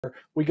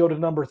We go to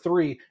number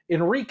 3,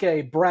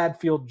 Enrique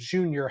Bradfield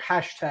Jr.,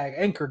 hashtag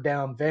anchor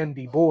down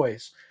Vandy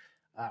boys.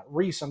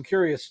 Reese, I'm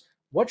curious,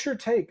 what's your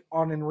take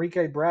on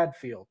Enrique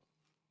Bradfield?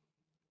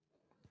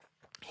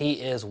 He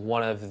is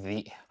one of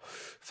the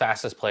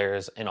fastest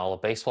players in all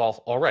of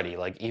baseball already.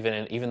 Like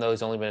even though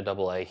he's only been a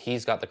double A,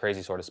 he's got the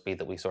crazy sort of speed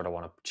that we sort of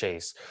want to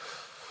chase.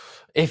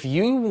 If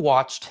you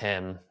watched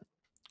him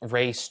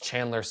race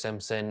Chandler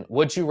Simpson,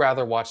 would you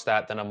rather watch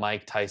that than a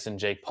Mike Tyson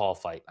Jake Paul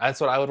fight?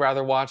 That's what I would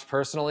rather watch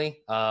personally.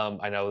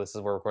 I know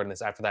we're recording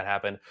this after that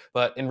happened,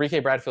 but Enrique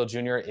Bradfield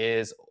Jr.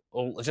 is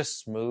just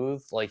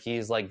smooth. Like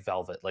he's like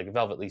velvet, like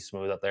velvetly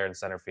smooth up there in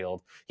center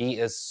field. He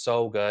is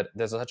so good.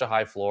 There's such a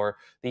high floor.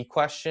 The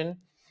question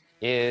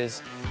is,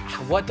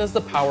 what does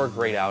the power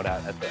grade out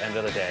at the end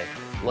of the day?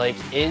 Like,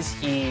 does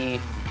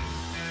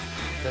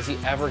he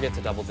ever get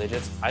to double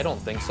digits? I don't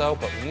think so,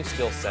 but when you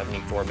steal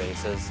 74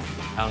 bases,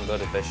 pound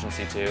good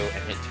efficiency too,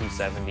 and hit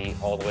 270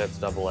 all the way up to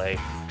double A,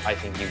 I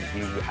think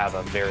you have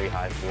a very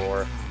high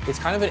floor. It's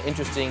kind of an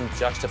interesting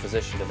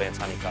juxtaposition to Vance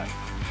Honeycutt.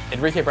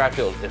 Enrique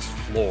Bradfield is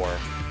floor,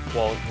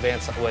 while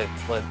Vance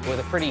with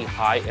a pretty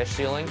high-ish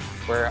ceiling,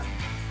 where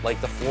like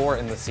the floor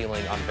and the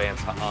ceiling on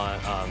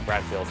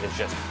Bradfield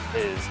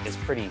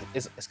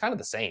is kind of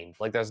the same.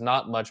 Like there's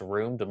not much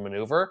room to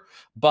maneuver,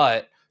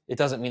 but it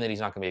doesn't mean that he's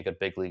not going to be a good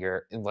big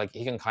leaguer. And like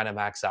he can kind of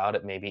max out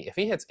at maybe if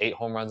he hits 8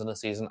 home runs in a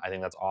season, I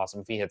think that's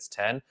awesome. If he hits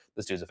 10,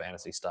 this dude's a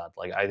fantasy stud.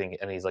 Like I think,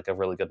 and he's like a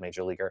really good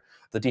major leaguer.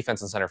 The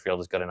defense in center field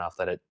is good enough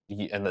that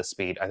and the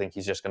speed, I think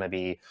he's just going to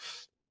be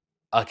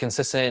a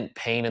consistent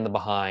pain in the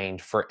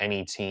behind for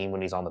any team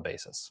when he's on the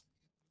bases.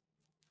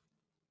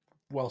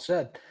 Well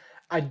said.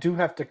 I do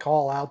have to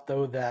call out,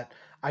 though, that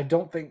I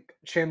don't think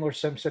Chandler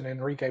Simpson and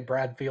Enrique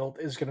Bradfield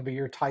is going to be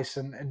your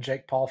Tyson and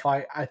Jake Paul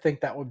fight. I think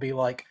that would be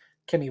like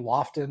Kenny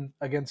Lofton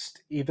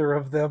against either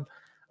of them.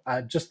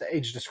 Just the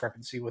age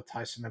discrepancy with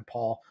Tyson and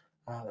Paul,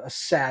 a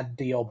sad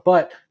deal.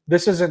 But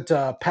this isn't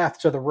Path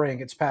to the Ring,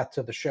 it's Path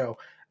to the Show.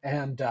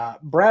 And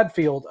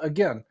Bradfield,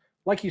 again,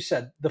 like you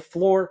said, the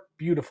floor,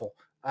 beautiful.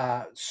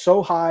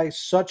 So high,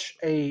 such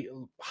a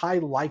high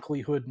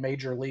likelihood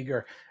major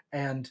leaguer.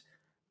 And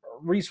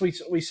Reese,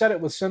 we said it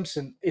with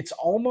Simpson. It's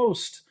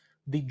almost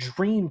the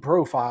dream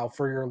profile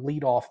for your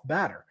leadoff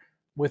batter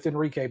with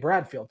Enrique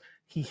Bradfield.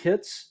 He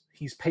hits,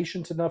 he's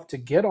patient enough to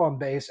get on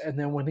base, and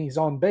then when he's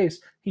on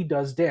base, he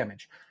does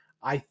damage.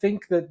 I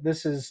think that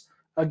this is,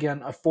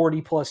 again, a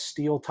 40-plus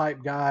steal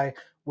type guy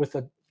with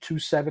a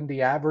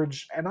 270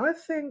 average, and I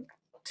think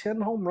 10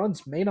 home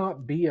runs may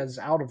not be as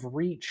out of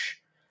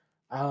reach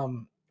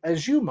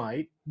as you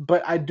might,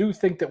 but I do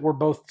think that we're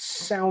both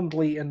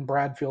soundly in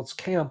Bradfield's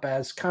camp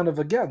as kind of,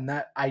 again,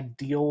 that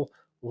ideal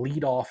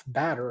leadoff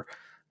batter.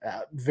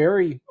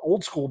 Very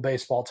old school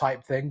baseball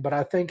type thing, but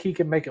I think he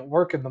can make it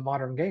work in the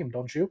modern game,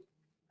 don't you?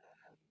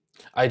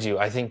 I do.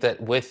 I think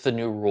that with the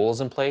new rules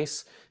in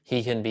place,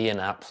 he can be an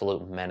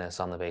absolute menace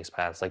on the base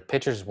paths. Like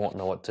pitchers won't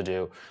know what to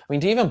do. I mean,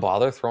 do you even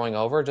bother throwing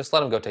over? Just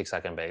let him go take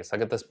second base.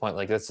 Like at this point,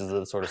 like this is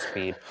the sort of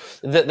speed.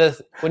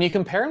 When you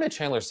compare him to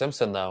Chandler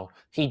Simpson, though,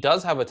 he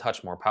does have a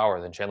touch more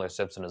power than Chandler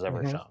Simpson has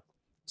ever Mm-hmm. shown.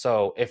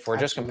 So if we're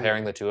just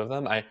comparing Absolutely. the two of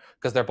them,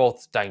 because they're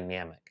both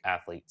dynamic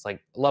athletes,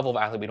 like level of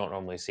athlete we don't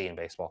normally see in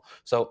baseball.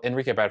 So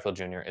Enrique Bradfield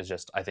Jr. is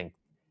just, I think,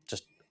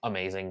 just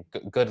amazing,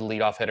 good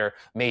leadoff hitter.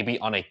 Maybe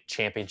on a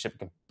championship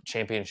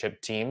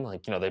team,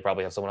 like they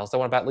probably have someone else that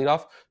want to bat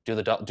leadoff.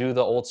 Do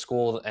the old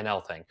school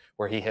NL thing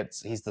where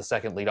he's the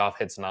second leadoff,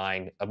 hits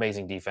 9,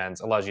 amazing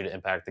defense, allows you to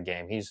impact the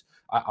game.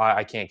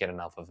 I can't get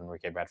enough of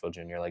Enrique Bradfield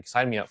Jr. Like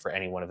sign me up for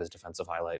any one of his defensive highlights.